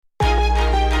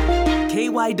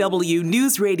KYW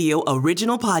News Radio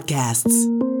original podcasts.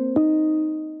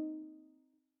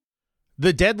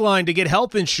 The deadline to get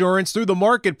health insurance through the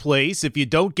marketplace, if you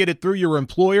don't get it through your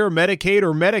employer, Medicaid,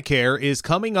 or Medicare, is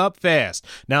coming up fast.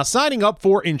 Now, signing up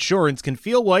for insurance can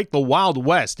feel like the Wild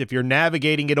West if you're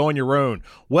navigating it on your own.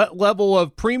 What level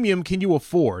of premium can you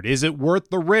afford? Is it worth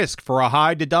the risk for a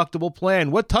high deductible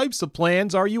plan? What types of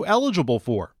plans are you eligible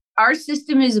for? Our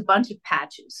system is a bunch of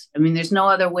patches. I mean, there's no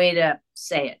other way to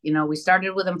say it. You know, we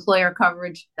started with employer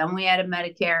coverage, then we added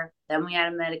Medicare, then we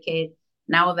added Medicaid,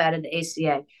 now we've added the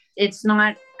ACA. It's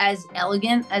not as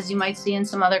elegant as you might see in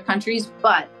some other countries,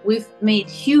 but we've made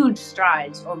huge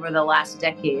strides over the last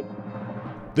decade.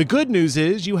 The good news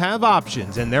is you have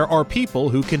options, and there are people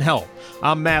who can help.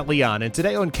 I'm Matt Leon, and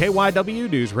today on KYW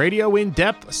News Radio In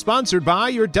Depth, sponsored by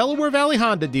your Delaware Valley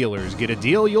Honda dealers. Get a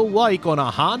deal you'll like on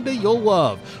a Honda you'll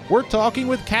love. We're talking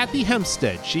with Kathy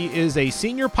Hempstead. She is a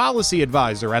senior policy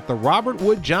advisor at the Robert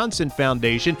Wood Johnson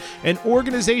Foundation, an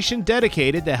organization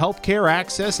dedicated to healthcare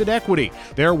access and equity.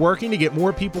 They're working to get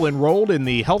more people enrolled in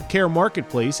the healthcare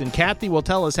marketplace, and Kathy will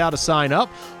tell us how to sign up,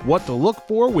 what to look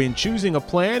for when choosing a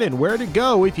plan, and where to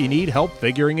go if you need help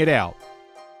figuring it out.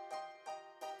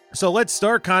 So let's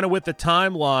start kind of with the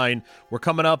timeline. We're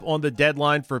coming up on the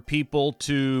deadline for people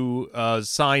to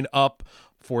sign up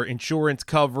for insurance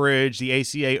coverage, the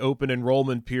ACA open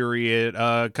enrollment period.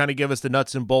 Kind of give us the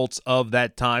nuts and bolts of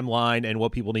that timeline and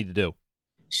what people need to do.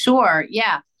 Sure.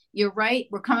 Yeah, you're right.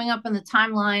 We're coming up on the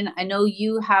timeline. I know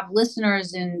you have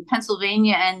listeners in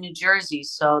Pennsylvania and New Jersey,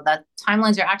 so that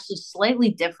timelines are actually slightly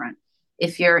different.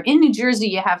 If you're in New Jersey,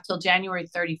 you have till January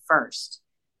 31st.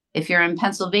 If you're in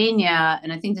Pennsylvania,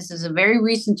 and I think this is a very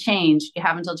recent change, you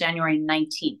have until January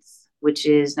 19th, which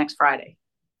is next Friday.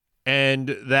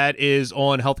 And that is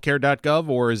on healthcare.gov,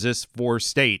 or is this for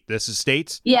state? This is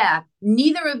states? Yeah,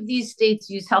 neither of these states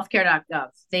use healthcare.gov.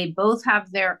 They both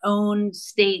have their own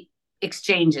state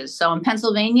exchanges. So in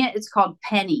Pennsylvania, it's called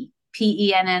Pennie,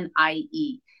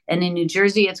 Pennie. And in New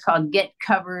Jersey, it's called Get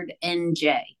Covered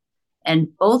NJ.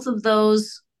 And both of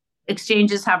those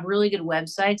exchanges have really good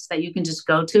websites that you can just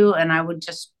go to. And I would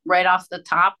just right off the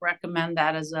top recommend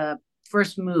that as a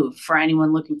first move for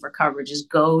anyone looking for coverage is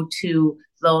go to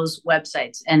those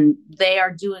websites. And they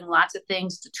are doing lots of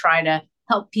things to try to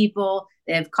help people.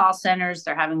 They have call centers.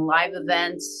 They're having live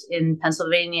events in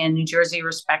Pennsylvania and New Jersey,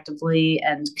 respectively,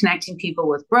 and connecting people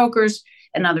with brokers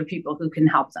and other people who can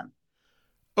help them.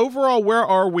 Overall, where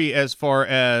are we as far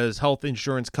as health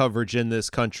insurance coverage in this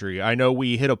country? I know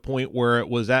we hit a point where it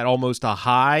was at almost a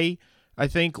high, I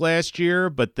think, last year,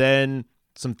 but then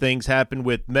some things happened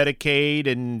with Medicaid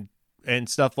and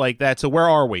stuff like that. So where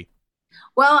are we?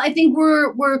 Well, I think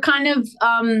we're kind of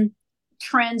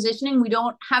transitioning. We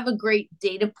don't have a great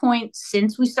data point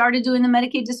since we started doing the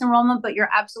Medicaid disenrollment, but you're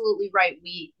absolutely right.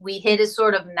 We hit a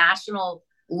sort of national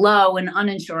low in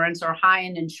uninsurance or high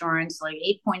in insurance, like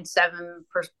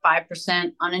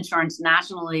 8.75% uninsurance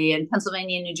nationally, and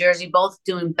Pennsylvania and New Jersey both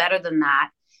doing better than that.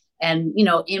 And, you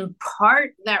know, in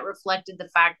part that reflected the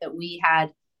fact that we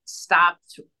had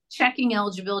stopped checking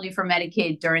eligibility for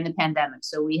Medicaid during the pandemic.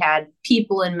 So we had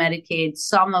people in Medicaid,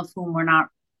 some of whom were not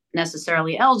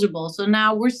necessarily eligible. So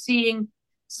now we're seeing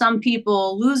some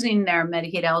people losing their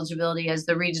Medicaid eligibility as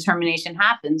the redetermination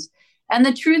happens. And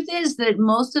the truth is that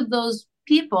most of those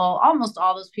people, almost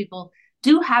all those people,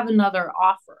 do have another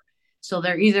offer. So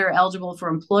they're either eligible for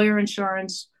employer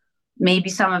insurance, maybe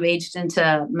some have aged into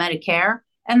Medicare,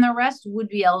 and the rest would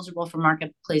be eligible for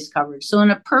marketplace coverage. So in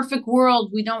a perfect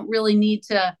world, we don't really need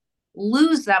to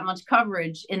lose that much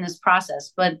coverage in this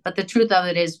process. But the truth of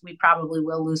it is we probably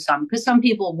will lose some because some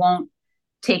people won't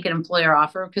take an employer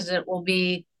offer because it will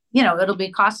be, you know, it'll be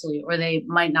costly, or they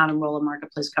might not enroll in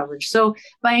marketplace coverage. So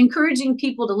by encouraging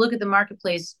people to look at the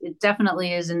marketplace, it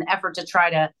definitely is an effort to try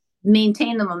to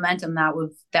maintain the momentum that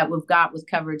we've got with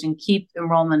coverage and keep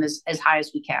enrollment as high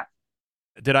as we can.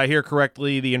 Did I hear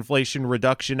correctly? The Inflation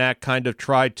Reduction Act kind of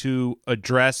tried to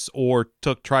address or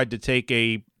tried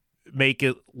to make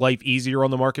it life easier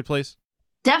on the marketplace?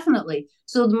 Definitely.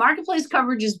 So the marketplace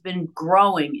coverage has been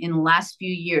growing in the last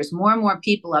few years. More and more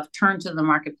people have turned to the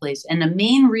marketplace. And the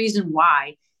main reason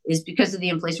why is because of the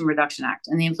Inflation Reduction Act.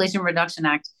 And the Inflation Reduction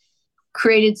Act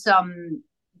created some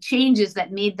changes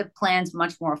that made the plans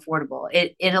much more affordable.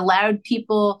 It allowed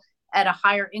people at a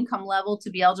higher income level to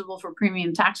be eligible for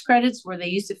premium tax credits, where they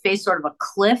used to face sort of a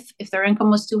cliff if their income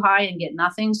was too high and get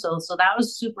nothing. So that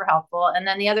was super helpful. And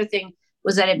then the other thing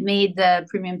was that it made the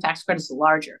premium tax credits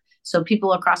larger. So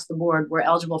people across the board were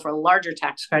eligible for larger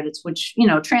tax credits, which, you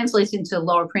know, translates into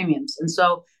lower premiums. And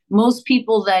so most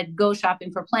people that go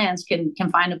shopping for plans can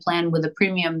find a plan with a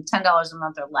premium $10 a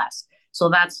month or less. So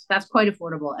that's quite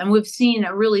affordable. And we've seen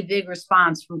a really big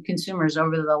response from consumers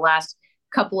over the last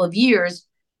couple of years,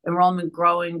 enrollment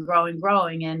growing.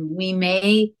 And we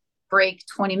may break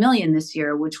 20 million this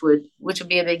year, which would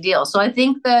be a big deal. So I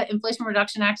think the Inflation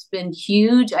Reduction Act's been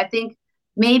huge. I think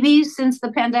maybe since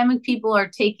the pandemic, people are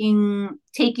taking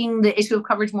the issue of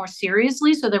coverage more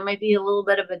seriously. So there might be a little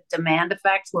bit of a demand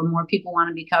effect where more people want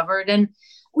to be covered. And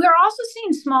we're also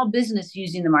seeing small business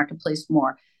using the marketplace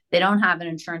more. They don't have an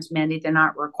insurance mandate. They're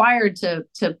not required to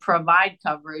provide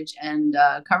coverage, and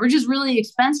coverage is really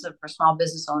expensive for small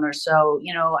business owners. So,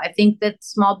 I think that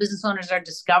small business owners are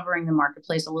discovering the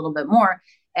marketplace a little bit more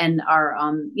and are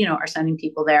sending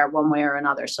people there one way or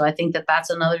another. So I think that that's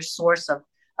another source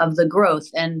of the growth.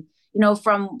 And,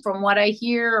 from what I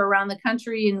hear around the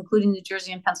country, including New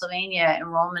Jersey and Pennsylvania,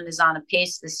 enrollment is on a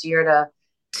pace this year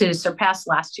to surpass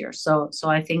last year. So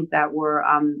I think that we're,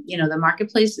 the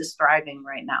marketplace is thriving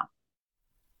right now.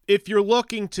 If you're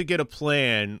looking to get a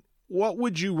plan, what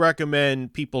would you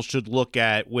recommend people should look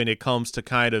at when it comes to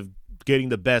kind of getting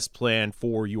the best plan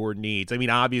for your needs? I mean,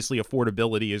 obviously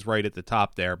affordability is right at the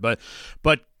top there, but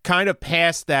kind of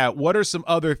past that, what are some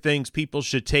other things people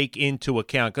should take into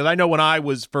account? Because I know when I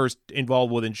was first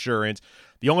involved with insurance,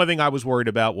 the only thing I was worried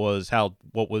about was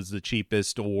what was the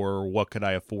cheapest or what could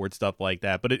I afford, stuff like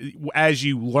that. But as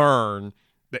you learn,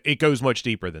 it goes much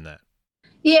deeper than that.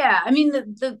 Yeah, I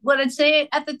mean, what I'd say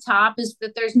at the top is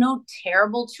that there's no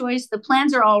terrible choice. The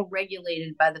plans are all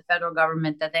regulated by the federal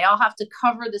government, that they all have to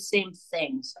cover the same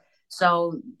things.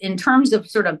 So in terms of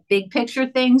sort of big picture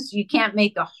things, you can't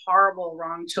make a horrible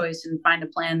wrong choice and find a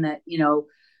plan that,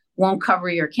 won't cover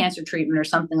your cancer treatment or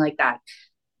something like that.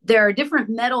 There are different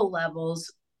metal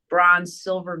levels, bronze,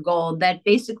 silver, gold, that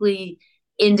basically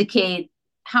indicate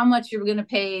how much you're going to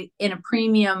pay in a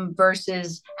premium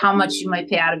versus how much you might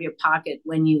pay out of your pocket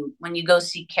when you go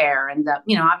seek care. And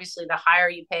obviously the higher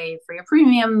you pay for your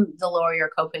premium, the lower your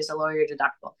copays, the lower your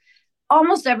deductible.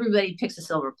 Almost everybody picks a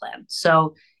silver plan.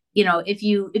 So, if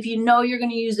you know you're going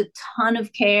to use a ton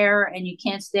of care and you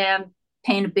can't stand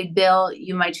paying a big bill,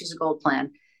 you might choose a gold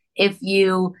plan. If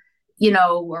you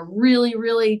are really,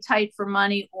 really tight for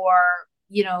money, or,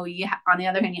 on the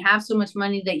other hand, you have so much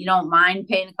money that you don't mind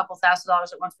paying a couple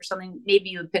 $1,000s at once for something, maybe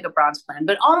you would pick a bronze plan,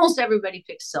 but almost everybody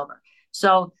picks silver.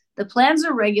 So the plans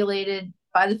are regulated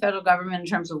by the federal government in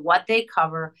terms of what they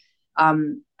cover.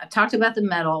 I've talked about the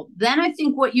metal. Then I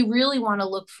think what you really want to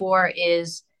look for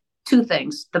is two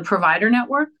things: the provider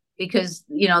network, because,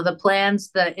 the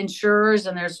plans, the insurers,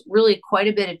 and there's really quite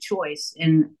a bit of choice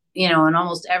in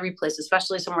almost every place,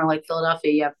 especially somewhere like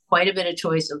Philadelphia. You have quite a bit of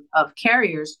choice of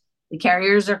carriers. The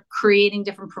carriers are creating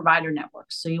different provider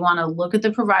networks. So you want to look at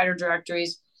the provider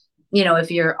directories.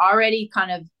 If you're already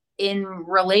kind of in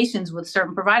relations with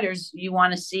certain providers, you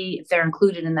want to see if they're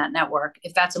included in that network,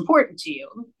 if that's important to you.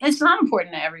 It's not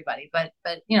important to everybody, but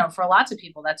for lots of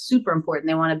people, that's super important.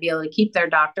 They want to be able to keep their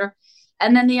doctor.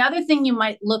 And then the other thing you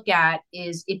might look at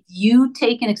is if you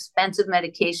take an expensive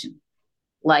medication,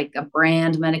 like a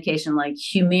brand medication like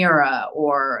Humira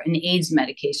or an AIDS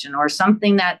medication or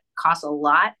something that costs a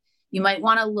lot, you might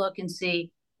want to look and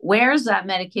see, where's that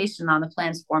medication on the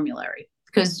plan's formulary?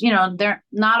 Because, they're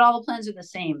not all the plans are the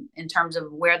same in terms of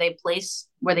where they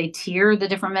tier the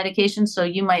different medications. So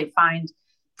you might find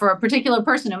for a particular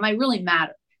person, it might really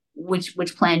matter which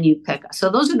plan you pick. So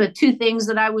those are the two things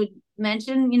that I would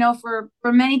mention. For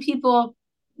many people,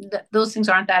 those things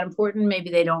aren't that important.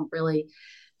 Maybe they don't really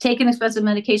take an expensive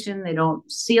medication. They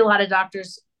don't see a lot of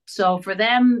doctors. So for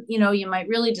them, you might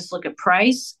really just look at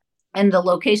price and the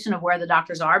location of where the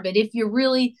doctors are. But if you're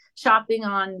really shopping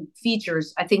on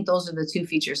features, I think those are the two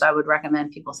features I would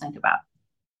recommend people think about.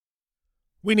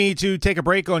 We need to take a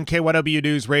break on KYW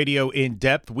News Radio In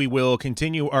Depth. We will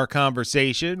continue our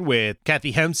conversation with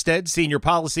Kathy Hempstead, Senior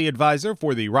Policy Advisor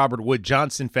for the Robert Wood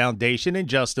Johnson Foundation, in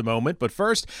just a moment. But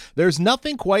first, there's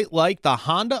nothing quite like the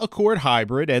Honda Accord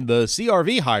Hybrid and the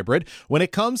CR-V Hybrid when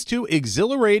it comes to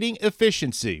exhilarating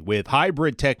efficiency. With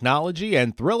hybrid technology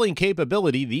and thrilling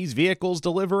capability, these vehicles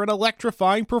deliver an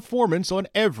electrifying performance on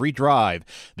every drive.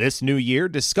 This new year,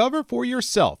 discover for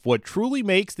yourself what truly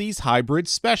makes these hybrids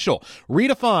special.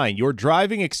 Redefine your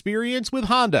driving experience with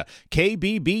Honda,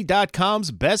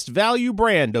 KBB.com's best value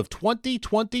brand of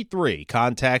 2023.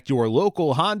 Contact your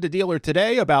local Honda dealer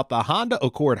today about the Honda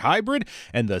Accord Hybrid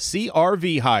and the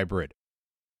CR-V Hybrid.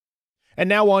 And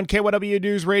now on KYW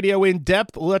News Radio In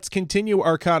Depth, let's continue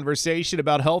our conversation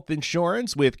about health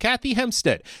insurance with Kathy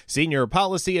Hempstead, Senior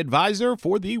Policy Advisor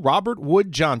for the Robert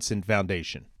Wood Johnson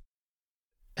Foundation.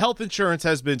 Health insurance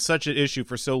has been such an issue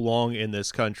for so long in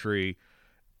this country,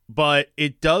 but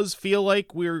it does feel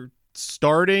like we're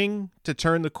starting to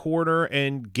turn the corner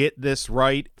and get this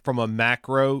right from a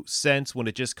macro sense when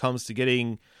it just comes to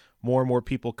getting more and more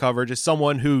people coverage? As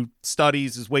someone who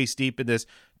studies, is waist deep in this,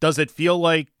 does it feel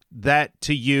like that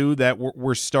to you, that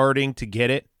we're starting to get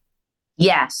it?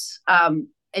 Yes.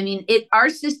 Our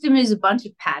system is a bunch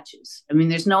of patches.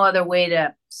 There's no other way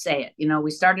to say it.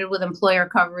 We started with employer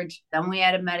coverage, then we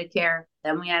added Medicare,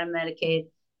 then we added Medicaid.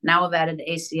 Now we've added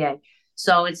the ACA.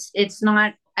 So it's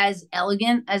not as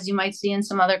elegant as you might see in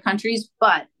some other countries,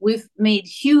 but we've made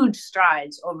huge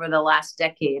strides over the last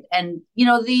decade. And,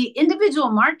 the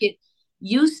individual market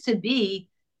used to be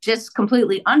just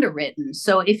completely underwritten.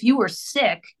 So if you were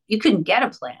sick, you couldn't get a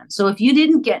plan. So if you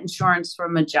didn't get insurance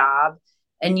from a job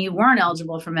and you weren't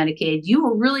eligible for Medicaid, you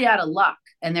were really out of luck.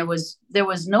 And there was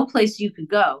no place you could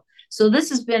go. So this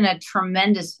has been a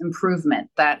tremendous improvement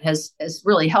that has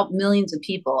really helped millions of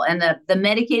people. And the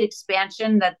Medicaid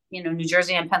expansion that, New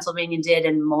Jersey and Pennsylvania did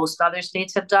and most other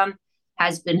states have done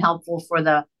has been helpful for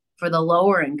the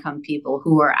lower income people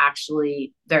who are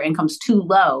actually, their income's too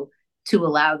low to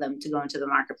allow them to go into the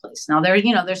marketplace. Now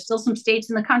there's still some states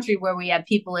in the country where we have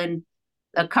people in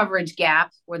a coverage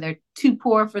gap where they're too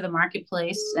poor for the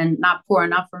marketplace and not poor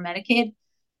enough for Medicaid.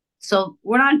 So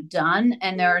we're not done.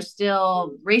 And there are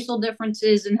still racial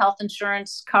differences in health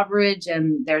insurance coverage.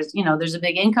 And there's a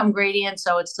big income gradient.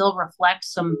 So it still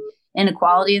reflects some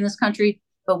inequality in this country,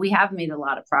 but we have made a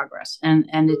lot of progress. And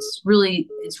it's really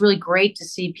great to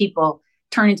see people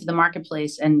turn into the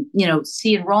marketplace and,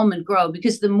 see enrollment grow,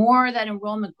 because the more that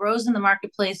enrollment grows in the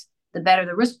marketplace, the better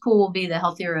the risk pool will be, the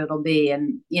healthier it'll be.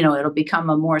 And, it'll become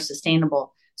a more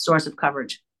sustainable source of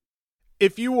coverage.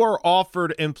 If you are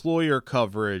offered employer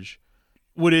coverage,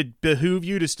 would it behoove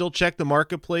you to still check the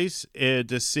marketplace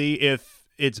to see if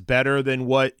it's better than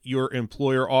what your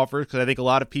employer offers? Because I think a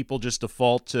lot of people just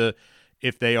default to,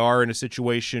 if they are in a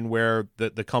situation where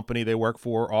the company they work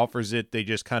for offers it, they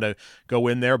just kind of go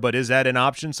in there. But is that an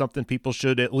option, something people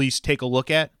should at least take a look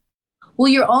at?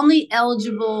 Well, you're only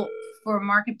eligible for a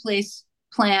marketplace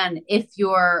plan if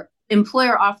your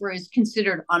employer offer is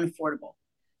considered unaffordable.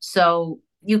 So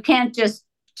you can't just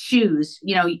choose,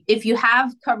 if you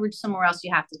have coverage somewhere else,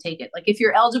 you have to take it. Like if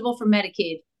you're eligible for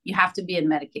Medicaid, you have to be in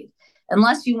Medicaid,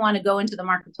 unless you want to go into the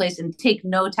marketplace and take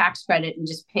no tax credit and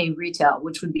just pay retail,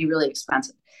 which would be really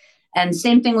expensive. And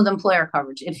same thing with employer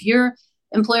coverage. If your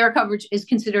employer coverage is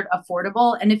considered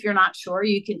affordable, and if you're not sure,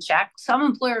 you can check. Some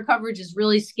employer coverage is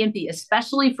really skimpy,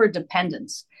 especially for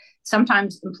dependents.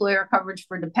 Sometimes employer coverage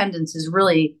for dependents is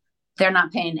really, they're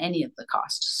not paying any of the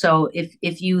cost. So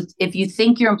if you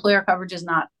think your employer coverage is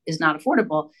not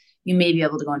affordable, you may be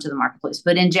able to go into the marketplace.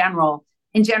 But in general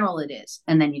it is,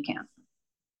 and then you can.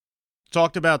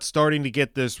 Talked about starting to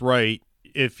get this right.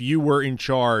 If you were in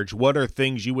charge, what are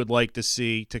things you would like to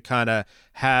see to kind of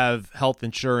have health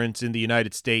insurance in the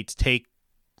United States take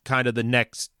kind of the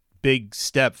next big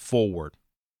step forward?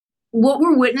 What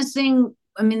we're witnessing,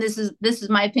 this is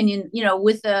my opinion,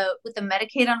 with the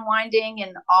Medicaid unwinding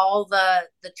and all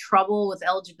the trouble with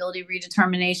eligibility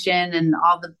redetermination and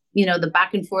all the, the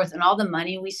back and forth and all the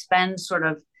money we spend sort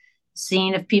of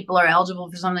seeing if people are eligible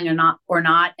for something or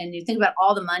not. And you think about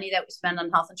all the money that we spend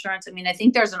on health insurance. I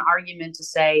think there's an argument to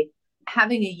say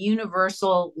having a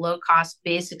universal low cost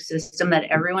basic system that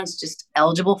everyone's just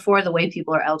eligible for, the way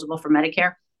people are eligible for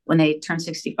Medicare when they turn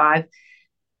 65,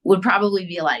 would probably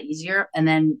be a lot easier. And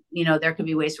then, there could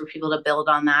be ways for people to build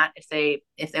on that if they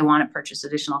want to purchase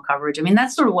additional coverage.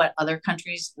 That's sort of what other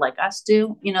countries like us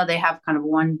do. They have kind of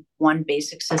one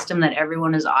basic system that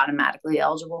everyone is automatically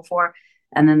eligible for.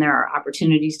 And then there are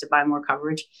opportunities to buy more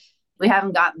coverage. We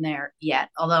haven't gotten there yet,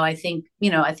 although I think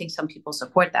some people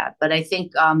support that. But I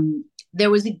think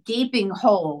there was a gaping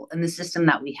hole in the system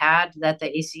that we had that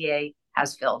the ACA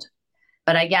has filled.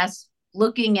 But I guess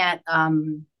looking at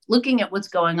what's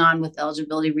going on with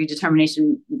eligibility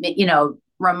redetermination,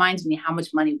 reminds me how much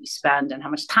money we spend and how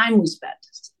much time we spend,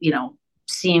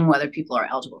 seeing whether people are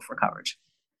eligible for coverage.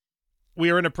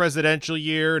 We are in a presidential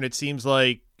year, and it seems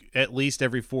like at least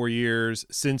every 4 years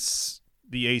since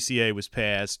the ACA was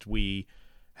passed, we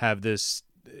have this,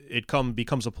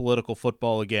 becomes a political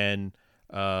football again,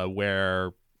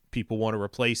 where people want to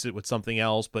replace it with something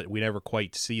else, but we never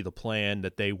quite see the plan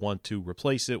that they want to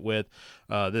replace it with.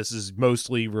 This is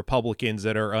mostly Republicans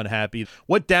that are unhappy.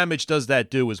 What damage does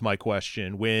that do is my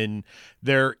question, when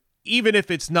they're, even if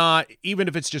it's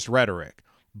just rhetoric,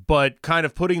 but kind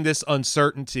of putting this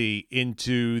uncertainty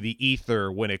into the ether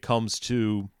when it comes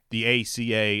to the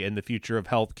ACA and the future of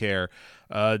healthcare.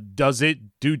 Does it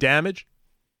do damage?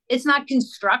 It's not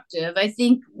constructive. I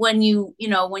think when you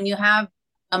have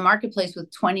a marketplace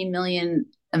with 20 million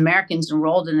Americans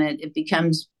enrolled in it, it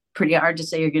becomes pretty hard to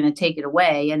say you're going to take it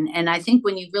away. And I think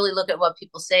when you really look at what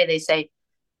people say, they say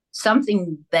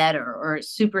something better or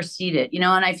supersede it, and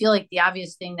I feel like the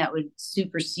obvious thing that would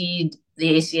supersede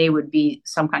the ACA would be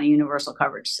some kind of universal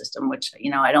coverage system, which,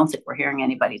 I don't think we're hearing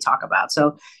anybody talk about.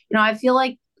 So, I feel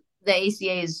like the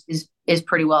ACA is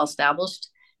pretty well established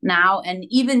now. And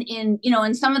even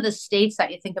in some of the states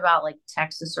that you think about, like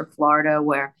Texas or Florida,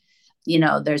 where,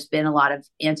 there's been a lot of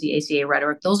anti-ACA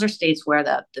rhetoric. Those are states where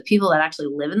the people that actually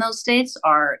live in those states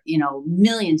are,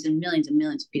 millions and millions and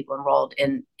millions of people enrolled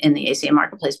in the ACA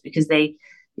marketplace, because they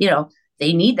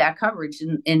need that coverage.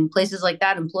 In places like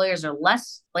that, employers are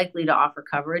less likely to offer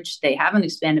coverage. They haven't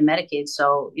expanded Medicaid.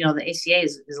 So, the ACA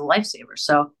is a lifesaver.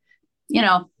 So,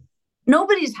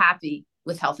 nobody's happy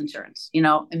with health insurance.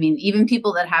 Even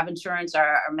people that have insurance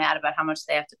are mad about how much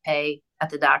they have to pay at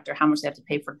the doctor, how much they have to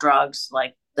pay for drugs,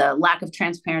 like the lack of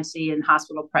transparency in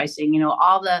hospital pricing,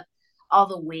 all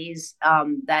the ways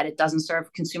that it doesn't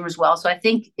serve consumers well. So I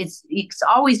think it's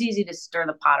always easy to stir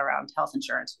the pot around health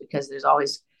insurance, because there's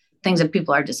always things that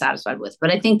people are dissatisfied with.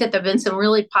 But I think that there've been some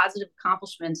really positive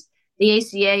accomplishments. The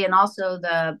ACA and also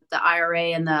the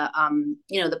IRA and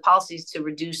the policies to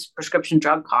reduce prescription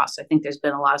drug costs. I think there's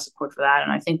been a lot of support for that,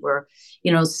 and I think we're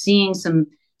seeing some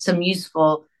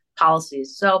useful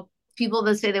policies. So people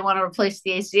that say they want to replace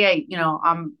the ACA,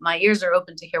 my ears are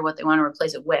open to hear what they want to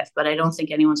replace it with, but I don't think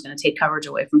anyone's going to take coverage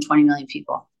away from 20 million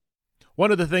people.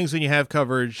 One of the things when you have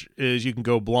coverage is you can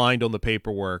go blind on the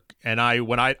paperwork. And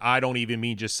I don't even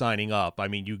mean just signing up. I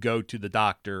mean, you go to the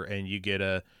doctor and you get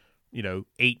a,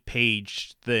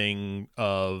 8-page thing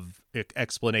of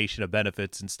explanation of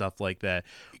benefits and stuff like that.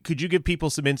 Could you give people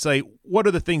some insight? What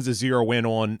are the things to zero in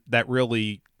on that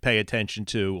really pay attention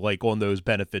to, like on those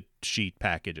benefit sheet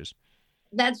packages?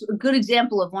 That's a good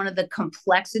example of one of the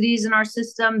complexities in our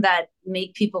system that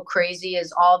make people crazy,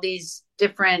 is all these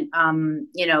different,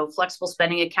 flexible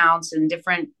spending accounts and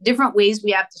different ways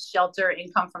we have to shelter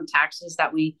income from taxes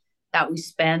that we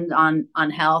spend on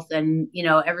health. And,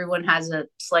 everyone has a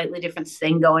slightly different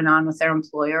thing going on with their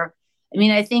employer.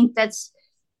 I think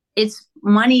it's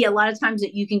money a lot of times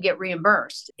that you can get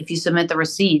reimbursed if you submit the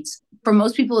receipts. For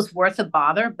most people, it's worth a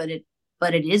bother, but it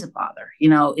is a bother.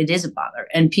 It is a bother.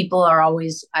 And people are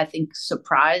always, I think,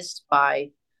 surprised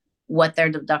by what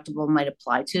their deductible might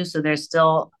apply to. So there's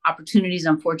still opportunities,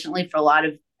 unfortunately, for a lot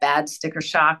of bad sticker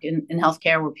shock in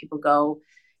healthcare, where people go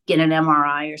get an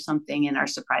MRI or something and are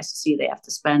surprised to see they have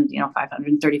to spend,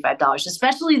 $535,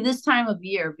 especially this time of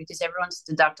year, because everyone's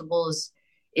deductible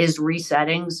is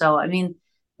resetting. So,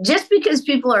 just because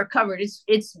people are covered,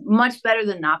 it's much better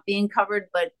than not being covered,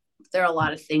 but there are a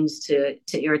lot of things to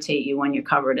irritate you when you're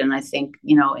covered. And I think,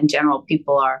 in general,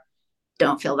 people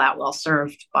don't feel that well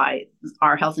served by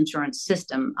our health insurance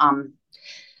system.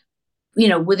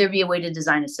 Would there be a way to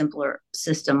design a simpler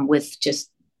system with just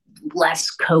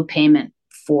less co-payment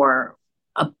for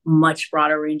a much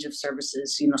broader range of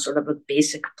services, sort of a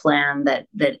basic plan that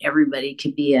everybody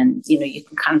could be in? You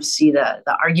can kind of see the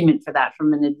argument for that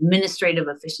from an administrative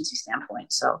efficiency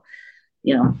standpoint. So,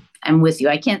 I'm with you.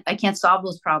 I can't solve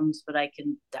those problems, but I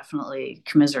can definitely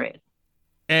commiserate.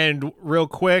 And real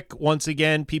quick, once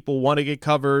again, people want to get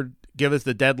covered, give us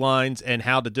the deadlines and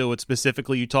how to do it.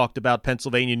 Specifically, you talked about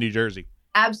Pennsylvania, New Jersey.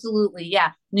 Absolutely.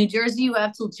 Yeah. New Jersey, you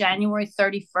have till January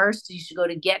 31st. You should go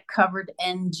to Get Covered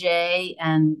NJ,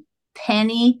 and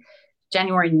Penny,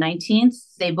 January 19th.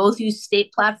 They both use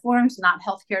state platforms, not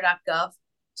healthcare.gov.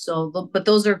 But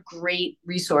those are great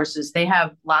resources. They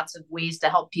have lots of ways to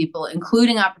help people,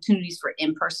 including opportunities for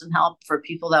in-person help for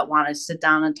people that want to sit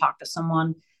down and talk to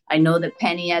someone. I know that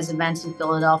Penny has events in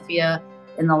Philadelphia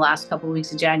in the last couple of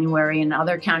weeks of January, and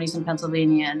other counties in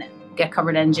Pennsylvania, and Get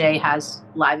Covered NJ has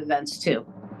live events too.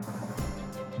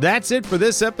 That's it for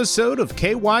this episode of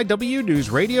KYW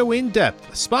News Radio In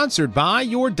Depth, sponsored by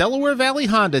your Delaware Valley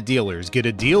Honda dealers. Get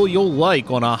a deal you'll like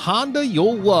on a Honda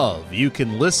you'll love. You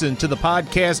can listen to the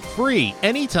podcast free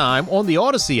anytime on the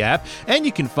Odyssey app, and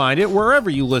you can find it wherever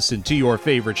you listen to your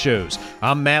favorite shows.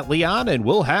 I'm Matt Leon, and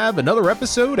we'll have another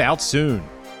episode out soon.